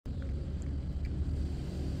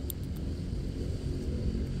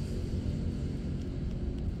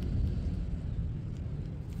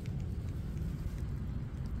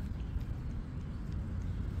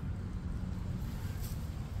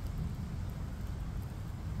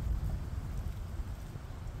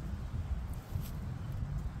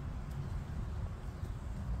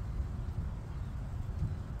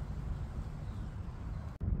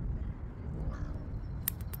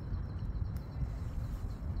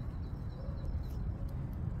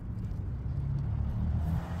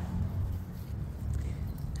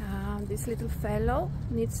this little fellow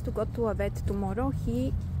needs to go to a vet tomorrow.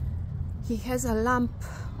 He has a lump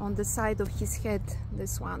on the side of his head,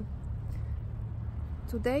 this one.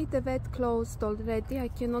 Today the vet closed already, I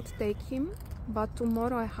cannot take him, but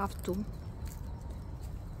tomorrow I have to.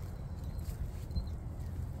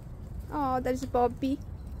 Oh, there's Bobby.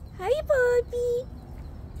 Hi Bobby!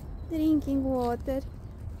 Drinking water.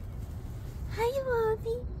 Hi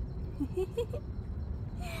Bobby!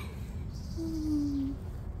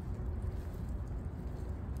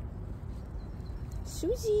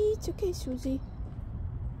 Suzy, it's okay, Suzy.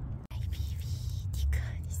 Hi, baby, die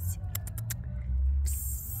Kanis.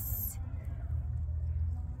 Psst.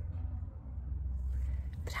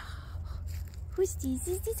 Bravo. Who's this?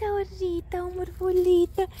 Is this our Rita, our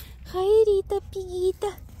Volita? Hi, Rita,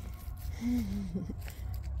 pigita.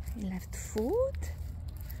 Left foot.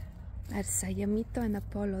 There's Sayamito and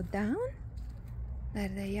Apollo down. There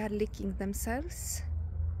they are licking themselves.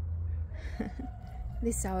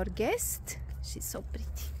 This is our guest. She's so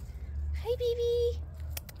pretty. Hi, baby.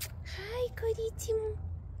 Hi, Coritimu.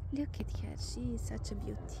 Look at her. She is such a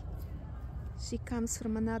beauty. She comes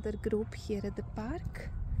from another group here at the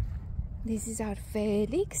park. This is our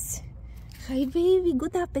Felix. Hi, baby.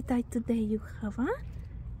 Good appetite today you have, huh?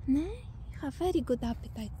 No? You have very good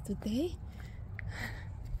appetite today.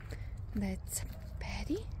 That's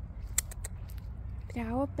Perry.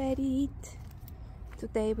 Bravo, Perry.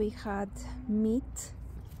 Today we had meat.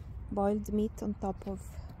 Boiled meat on top of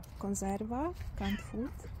conserva, canned food.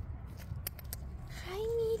 Hi,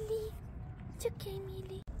 Millie. It's okay,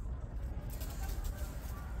 Millie.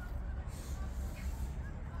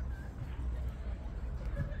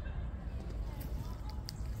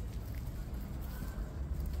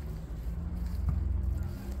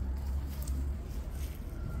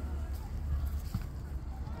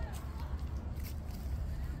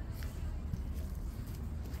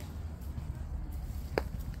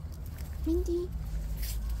 Mindy.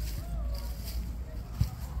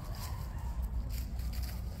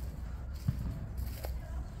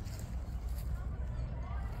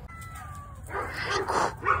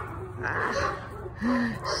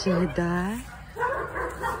 Sida.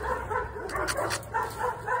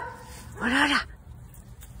 Ora, ora.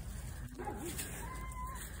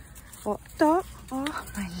 Otto. Oh,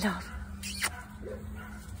 my love.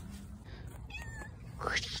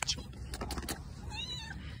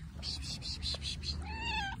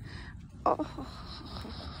 Oh,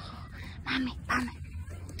 mommy, mommy,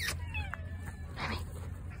 mommy.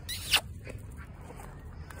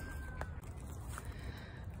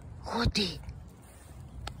 Hoodie,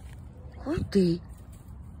 hoodie.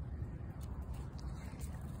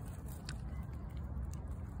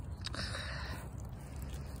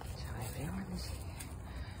 So everyone is here.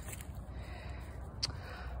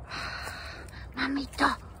 Mommy,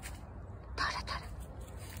 Tara, Tara.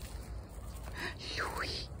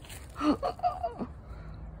 Louis.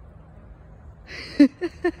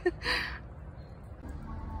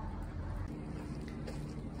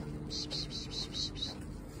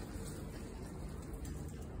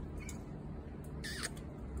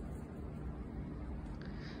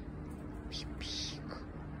 Pee-pee.